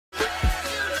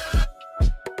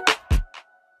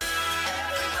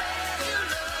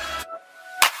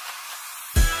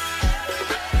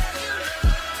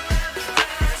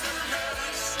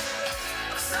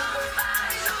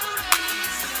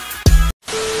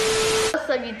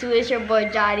up, YouTube? It's your boy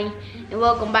Jody, and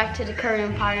welcome back to the Curry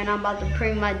Empire. And I'm about to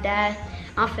prank my dad.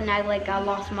 I'm finna act like I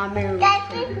lost my memory. So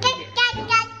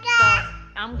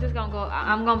I'm just gonna go.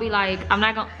 I'm gonna be like,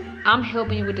 I'm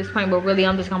helping you with this prank, but really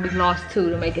I'm just gonna be lost too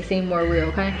to make it seem more real,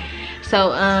 okay? So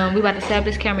we about to set up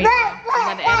this camera. We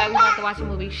about to act like we about to watch a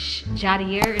movie. Shh, Jody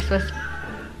here is supposed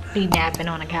to be napping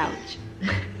on the couch.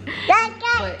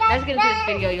 But let's get into this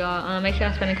video, y'all. Make sure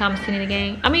y'all spend the comments to the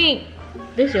game. I mean,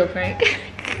 this is your prank.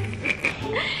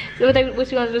 So what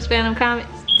you want to do, spend in the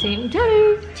comments? Team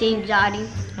Jody. Team Jody.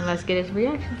 And let's get his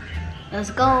reaction.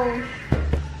 Let's go.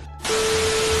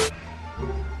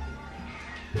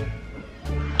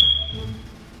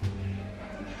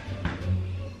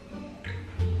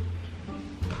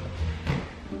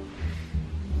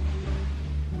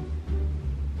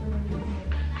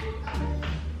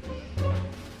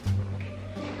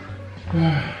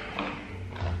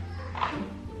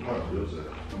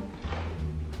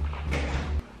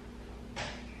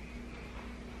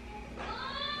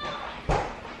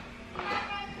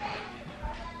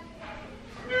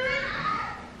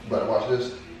 Better watch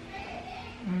this.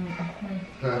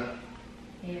 Huh?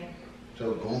 Yeah.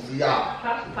 So goofy out.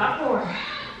 Pop some popcorn.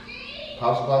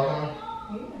 Pop some popcorn?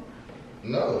 Yeah.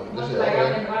 No, this is Like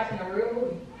I've okay. been watching a real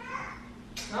movie.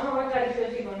 I don't know what Jody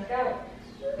said she on the couch.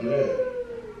 Yeah.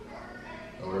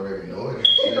 I would already know it.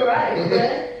 Right, but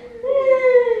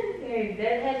hey,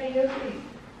 that happy in your sleep.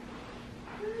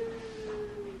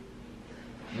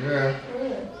 Yeah.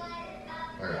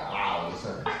 Like, ah,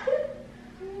 listen.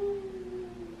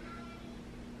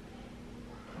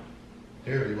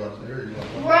 Here you want.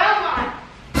 Where am I?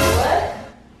 What?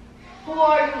 Who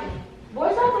are you?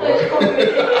 Boy, stop putting that over me.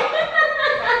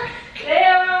 The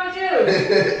hell wrong with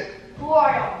you? Who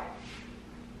are y'all?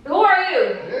 Who are you?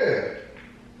 Yeah.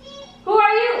 Who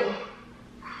are you?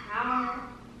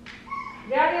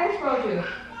 Jody, what's wrong with you?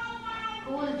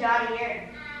 Who is Jody here?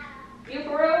 You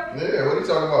for real? Yeah, what are you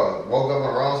talking about? Woke up on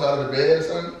the wrong side of the bed or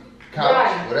something? Couch,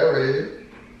 Right. whatever it is.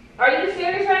 Are you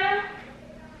serious right now?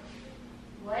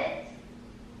 What?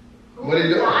 What are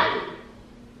you doing? Jody?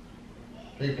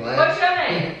 He playing. What's your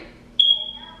name?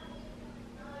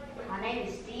 My name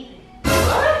is Steven.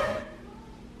 What?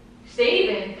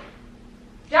 Steven.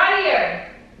 Jody here.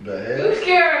 The hell? You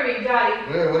scaring me, Jody. Yeah,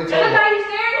 what are you Look talking how about? you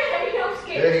staring at me. I'm Yeah,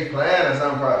 scared. he playing or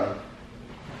something probably.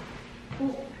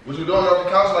 What you doing on the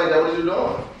couch like that? What you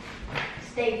doing?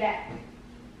 Stay back.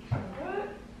 What?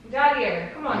 Jody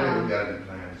here. Come on Yeah, now. we gotta be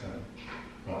playing or something.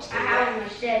 Come on, stay I back. have a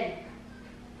machete.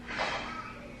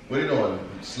 What are you doing?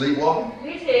 Sleepwalking?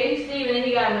 He said he's Steven and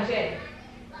he got a machete.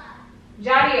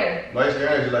 Jody here. Why you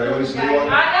staring at you like that? What are you I sleepwalking?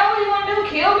 know what you want to do.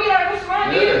 Kill me? Like, what's wrong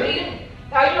with you?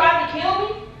 Are you out to kill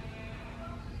me?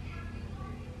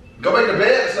 Go back to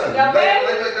bed or something. Go back?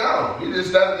 Lay back down. You just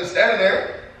standing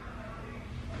there.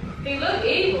 He look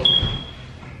evil.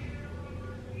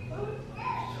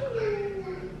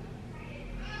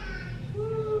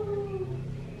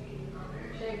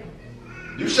 Shake him.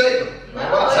 You shake him. No,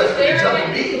 Like, what? he's You staring jumping at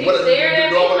me? me. He's What? staring You at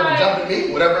don't me want to like- jump at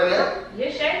me? Whatever in there?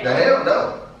 Just shake The him. hell? No.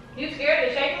 You scared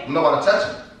to shake him? I'm not about to touch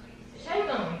him. Shake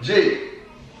him. G.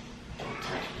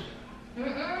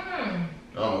 Mm-mm.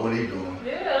 I don't know what he doing.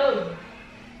 Dude.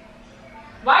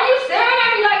 Why you staring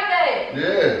at me like that?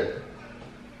 Yeah.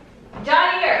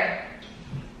 Johnny here.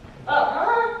 Oh.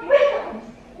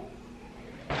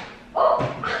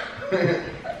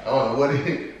 I don't know what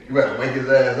he. You better wake his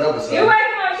ass up or something. You ready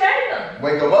to shake him?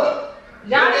 Wake him up.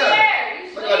 Johnny Look at here. him.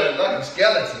 You Look sleep. at him like a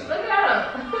skeleton. Look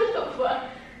at him. What the fuck?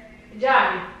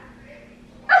 Johnny.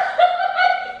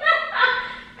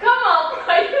 Come on,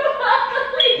 bro. You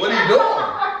ugly. What are you doing?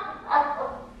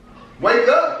 Wake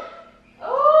up. Oh.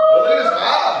 Look at his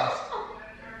eyes.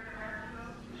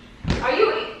 Are you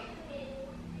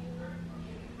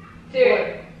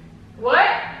serious? What?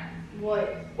 What?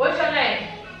 What's your name?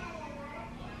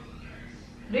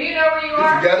 Do you know where you You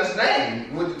are? forgot his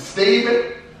name. With Steven, You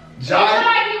look Johnny.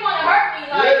 like you want to hurt me.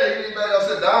 Like, Yeah, you better go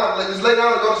sit down. Just lay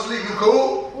down and go to sleep. You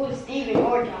cool? Who is Steven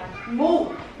or John? Move.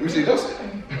 Let me see. Just.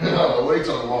 I don't know what he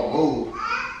talking about. Move.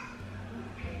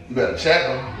 You better check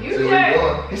him. You see what check. he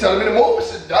doing. He's telling me to move. I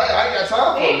said, I ain't got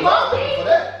time He for it. moving. For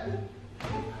that.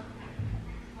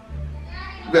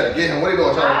 You better get him. What are you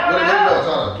doing? What are you doing?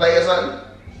 Trying to play or something?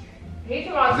 he's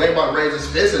about They ain't about to raise his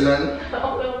fist or nothing. I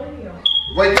don't know where you are.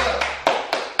 Wake up.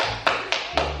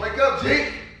 Wake up, G.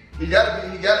 He gotta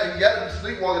be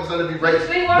sleepwalking, so to be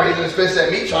Sleepwalking? raising his fist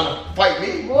at me, trying to fight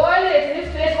me. Boy, listen,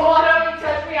 this fist hard on me,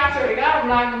 touch me. I swear to God, I'm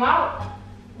knocking him out.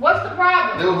 What's the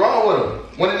problem? What was wrong with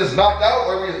him? When he just knocked out,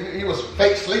 or he was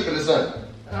fake sleeping or something?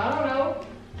 I don't know.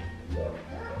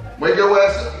 Wake your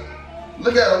ass up.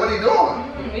 Look at him. What he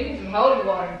doing? We need some holy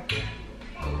water.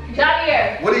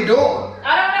 Javier. What are you doing?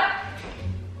 I don't know.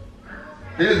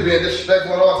 He just being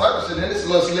disrespectful and all type of shit. And this is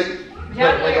a little sleep.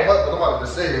 Javier. Wake him up, but I'm about to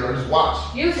sit here and just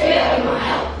watch. You sleep.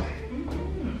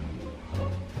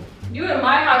 You in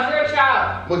my house, you're a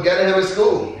child. What got him in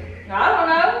school? I don't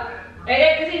know.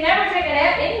 Because he never take a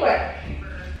nap anyway.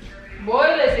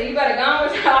 Boy, listen, you better go on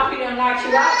with your he done knocked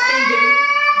you out, Steven.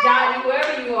 Johnny,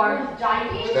 whoever you are.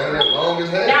 Johnny. Standing there long as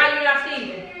hell. Johnny, you're not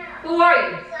Steven. Who are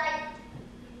you?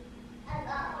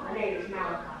 My name is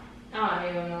Malachi. I don't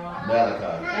even know.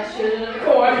 Malachi. That shit in the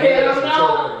corn. Yeah, Hell that's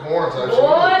no. the corn type shit.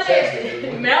 Boy, You text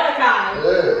listen. it. Malachi.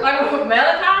 Yeah. Like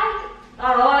Malachi? I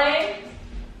don't know name.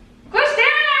 Quit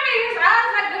staring at me. His eyes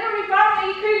like literally following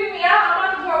me. You creeping me out. I'm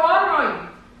about to pour water on you.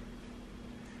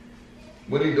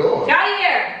 What he doing? Johnny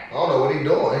here. I don't know what he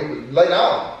doing. He lay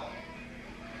down.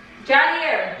 Johnny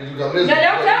here. Did you come this No,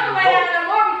 don't tell him to lay down no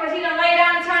more because he done lay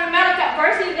down and turned the Malachi.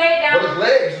 First he laid down. What his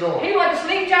legs doing? He went to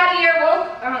sleep. Johnny here woke.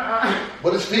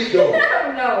 What his feet doing?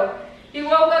 No. He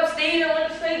woke up, Steve, and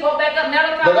went to sleep. Woke back up.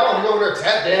 Malachi. Lay down. You over there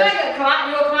tap You dancing. like a clown?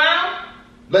 You a clown?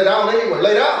 Lay down anyway.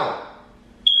 Lay down.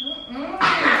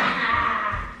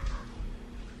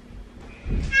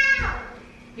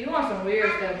 You want some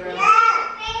weird stuff, bro.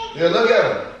 Yeah, look at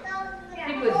him.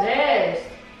 He possessed.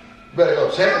 You better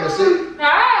go check him and see. No,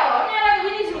 I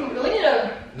mean, we need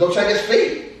to. Go check his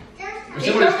feet. You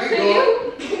see what his feet doing?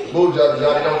 You? Move, Johnny.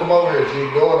 Don't come over here. She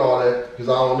ain't doing all that. Because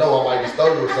I don't know. I might just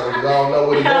throw you or something. Because I don't know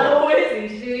what he's doing. What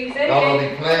is he? Should he I say don't know if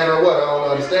he's playing or what. I don't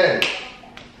understand.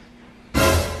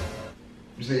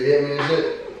 You see, you hit me and shit?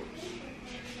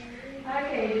 I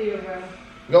can't do it, bro.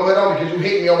 Go ahead on because you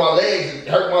hit me on my legs. It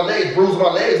hurt my legs. Bruised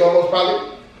my legs almost probably.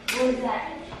 What is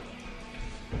that?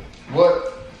 What?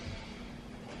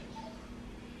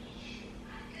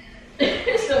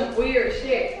 It's some weird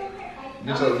shit.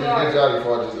 Get Johnny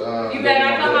before I just You better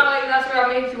not come out like that. That's where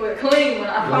I'm into it. Clean one.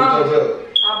 I promise you.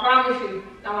 I promise you.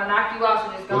 I'm gonna knock you out.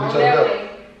 So just go on that way.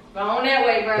 Go on that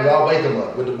way, bro. Because I'll wake him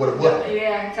up with a whip.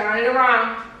 Yeah, turn it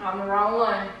around. I'm the wrong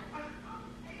one.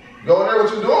 Go in there,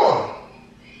 what you doing?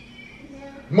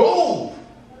 Move!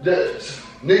 Just,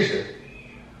 Nesha.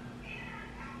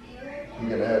 You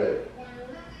gonna have it.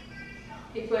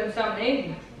 He putting something in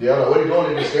you. Yeah, I don't know what he doing.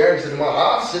 He just staring, sitting in my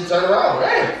eyes, sit, turn around.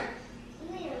 Damn.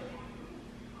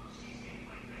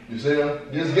 You see him?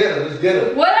 Just get him, just get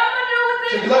him. What I'm gonna do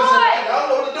with She this looks boy? at me, I don't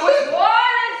know what to do with him.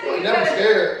 What? He's never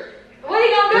scared. What he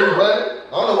gonna He's do? running.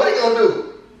 I don't know what he gonna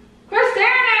do. Quit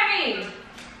staring at me.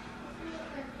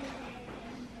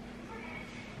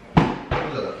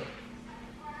 Look.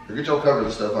 Get your covers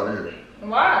and stuff out of here.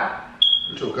 Why?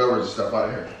 Get your covers and stuff out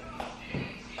of here.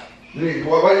 Why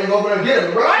you ain't go over there and get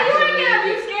him, bro? Why you ain't get up?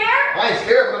 You scared? I ain't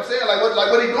scared, but I'm saying, like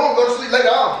what he doing? Go to sleep, lay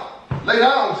down. Lay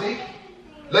down, see?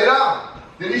 Lay down.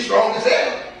 Then he's strong as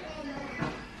hell.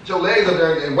 Put your legs up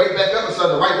there and wake back up or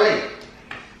something the right way.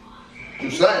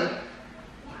 Do something.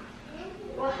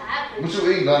 What happened? What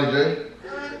you eating, Donnie J?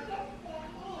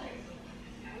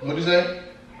 What you say?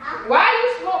 Why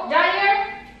you smoke, Jair?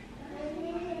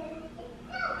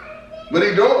 What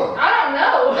he doing? I don't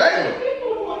know. Damn.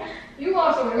 You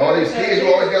want some All these kids,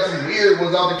 you always got some weird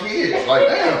ones out the kids. Like,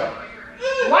 damn.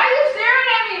 Why you staring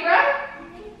at me, bro?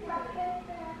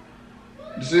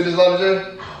 You see this, Donnie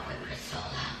J?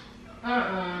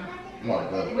 My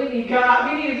God. We need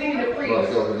God. We need a Let's priest.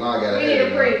 go, because now I got We need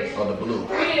a priest. on the blue.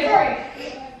 We need a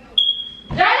priest.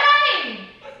 Johnny!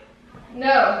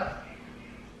 No.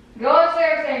 Go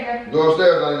upstairs, Sandra. Go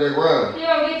upstairs, Donnie J. Run. He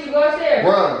gonna get you. Go upstairs.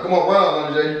 Run. Come on,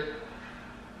 run, Donnie J.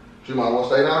 She might want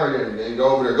to stay down here and go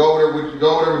over there. Go over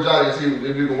there with Johnny and see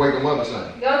if you can wake him up or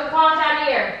something. Go call Johnny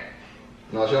here.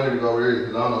 No, she don't need to go over here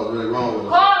because I don't know what's really wrong with her.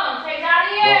 Call him. Take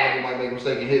Johnny You here. might make a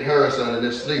mistake and hit her or something and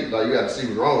then sleep. Like, you got to see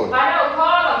what's wrong with her. I know.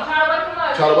 Call him. Try to wake him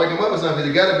up. Try to wake him up or something because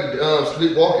you got to be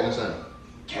sleepwalking or something.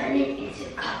 Turn it into a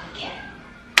copycat.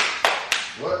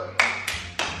 What? Oh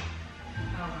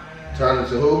my God. Turn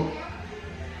into who?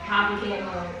 Copycat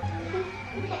mode.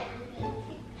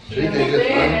 She thinks it's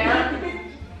funny.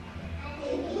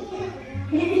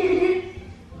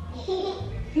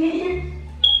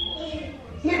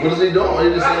 What is he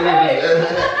doing? He just saying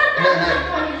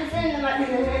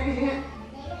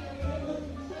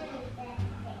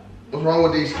What's wrong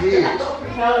with these kids?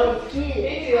 He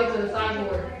need to go to the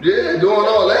sideboard. Yeah, doing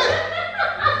all that.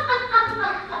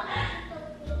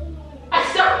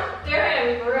 I started staring at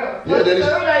me for real. Yeah, then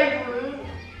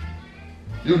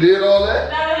you did all that?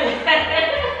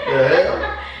 The hell?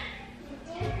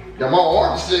 Got my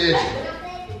arm still itching.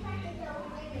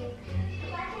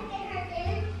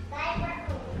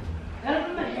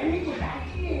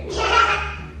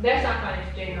 That's not funny,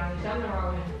 Jay. Something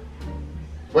wrong with him.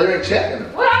 Why you ain't checking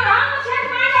him? Well, I'm gonna check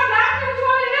mine out. What you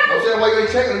want me to do? I'm saying, him while you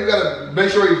ain't checking him. You gotta make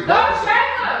sure he's. Don't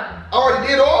check him. I already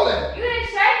did all that. You didn't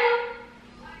check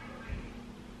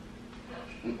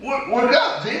him. What it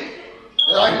up, G?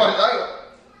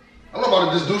 I'm not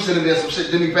about to just do shit and then some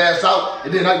shit, then he pass out,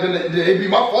 and then it be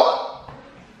my fault.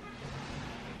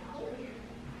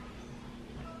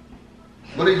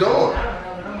 What are you doing? I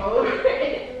don't know, I'm over it.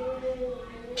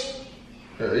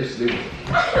 Yeah, he's sleeping.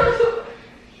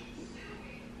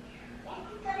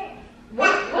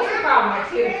 What's the problem, my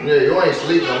kid? Yeah, you ain't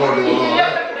sleeping. I'm gonna do all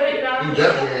that. You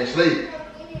definitely ain't sleep.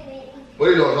 What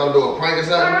are you doing? Trying to do a prank or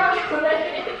something?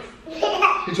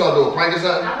 You trying to do a prank or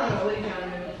something? I don't know what you're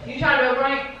trying to do. You trying to do a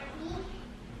prank?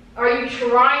 Are you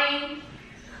trying?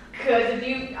 Because if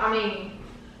you,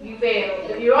 you failed.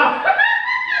 If you are,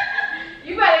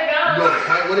 you better go. You doing a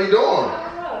prank? What are you doing?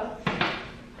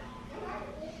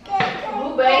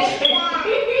 Blue base.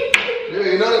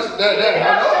 Yeah, you know that I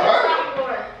know,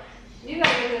 right? You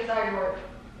gotta get this side work.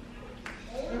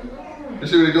 You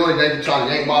see what he's doing? He's trying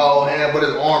to yank my old hand, but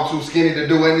his arm too skinny to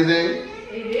do anything.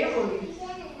 He did move.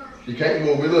 You can't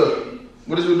move me. Look.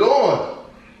 What is you doing?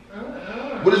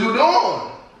 What is you doing?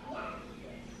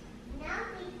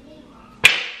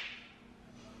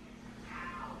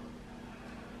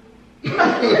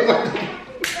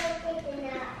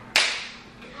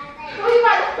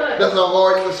 That's how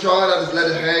hard he was trying. I just let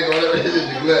his hand go.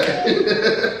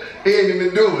 He ain't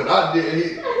even do it. I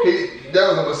did. That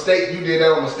was a mistake. You did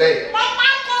that a mistake.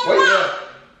 Wake up.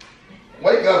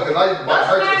 Wake up, cause I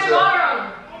hurt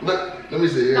yourself. Look, let me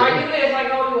see. No, you did it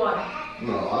like Obi-Wan.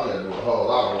 No, I gotta do a whole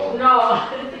lot more. No.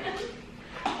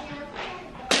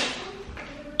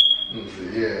 Let me see.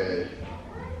 Yeah.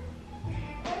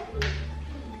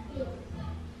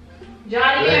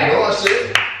 Johnny It ain't Air. doing shit.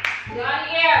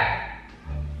 Johnny Air.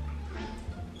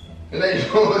 It ain't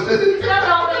doing shit. He's got the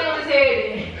whole thing on his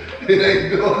head. It ain't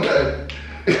doing nothing.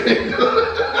 It ain't doing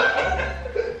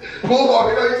Bulldog,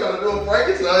 you know you trying to do a prank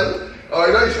or something. Oh,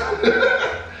 you know you trying to.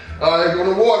 Alright, go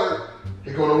to water.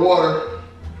 Here go to water.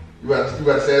 You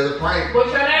gotta say it's a prank.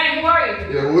 What's your name? Who are you?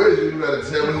 Yeah, who is you? You gotta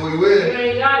tell me who you You is.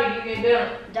 ain't Johnny. You can do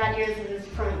it. Daddy, yours is his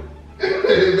friend.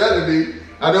 It better be.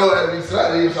 I know it had to be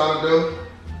something he was trying to do.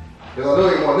 Cause I know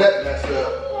he want that messed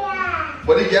up.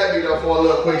 But he got me though for a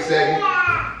little quick second.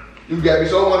 You got me,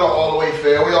 so it went all the way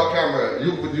fair. Where y'all camera? I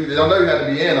know you had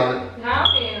to be in on it. How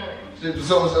can you?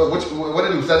 So what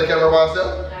did you set the camera by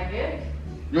yourself? I guess.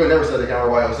 You ain't never set the camera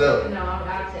by yourself. No,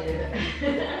 I said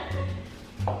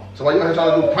it. So why you ain't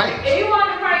trying to do pranks? If you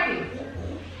want to prank me.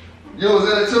 You was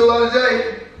in it too, Lana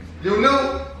J? You knew?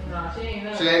 No, she ain't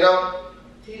know. She ain't know?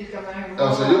 She just come out here.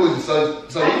 Oh, so you was so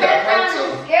we got prank too.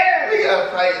 We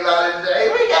got prank Lana J.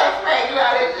 We got prank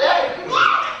Lana J.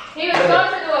 He was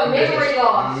supposed to do a memory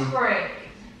loss prank.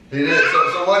 He did.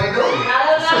 So what he doing? I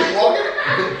don't know. Sleepwalking?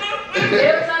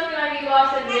 There was something like he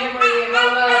lost his memory and no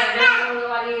love and don't know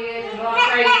what he is and going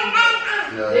crazy.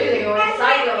 This nigga went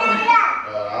psycho.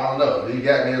 I don't know. He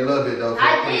got me a little bit though. I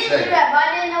did do that, but I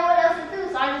didn't know what else to do,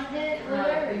 so I just did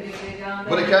it.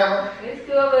 With the camera? It's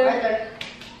cool, but Right there.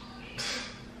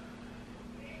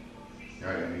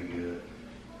 Y'all got me good.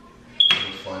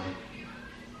 It was funny.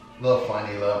 Little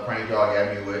funny, little prank y'all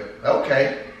got me with.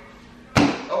 Okay.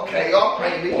 Okay, y'all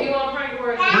prank me. He want to prank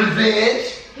wars. Revenge.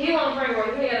 He want to prank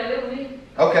wars. He got to live with me.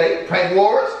 Okay, prank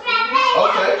wars.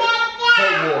 Okay,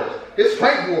 prank wars. It's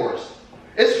prank wars.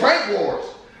 It's prank wars.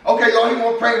 Okay, y'all, he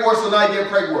want prank wars, so now you get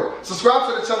prank wars. Subscribe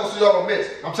to the channel so y'all don't miss.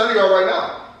 I'm telling y'all right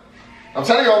now. I'm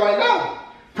telling y'all right now.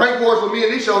 Prank wars with me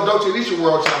and Nesha on Dolce And Nesha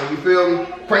World Channel. You feel me?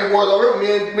 Prank wars over with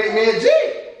me and G.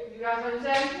 You got something to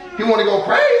say? He want to go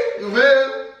prank. You feel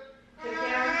me?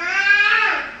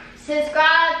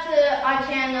 Subscribe to our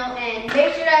channel and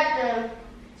make sure that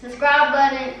the subscribe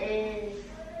button is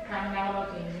Comment down below.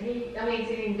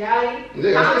 Team Daddy.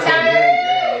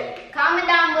 comment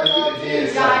down below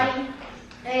to Johnny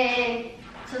and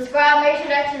subscribe. Make sure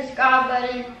that subscribe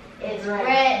button is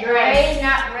red. Red,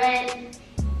 not red.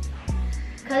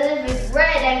 Cause if it's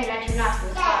red, that means that you're not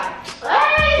subscribed.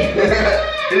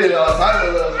 He did all types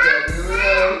of little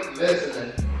stuff. Listen.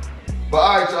 But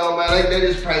alright, y'all, man. They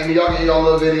just pranked me. Y'all get y'all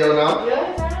little video now.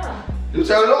 Yeah, I know. You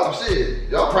turn it off, shit.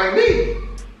 Y'all prank me.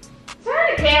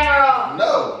 Turn the camera off.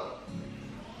 No.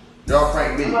 Y'all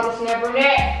prank me. I'm about to snap her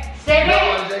neck. Snap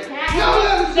it. Can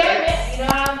I Snap it. You know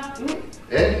what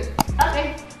I'm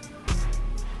Okay.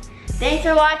 Thanks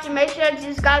for watching. Make sure to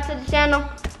subscribe to the channel.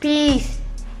 Peace.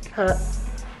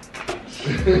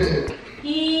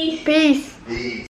 Peace. Peace. Peace.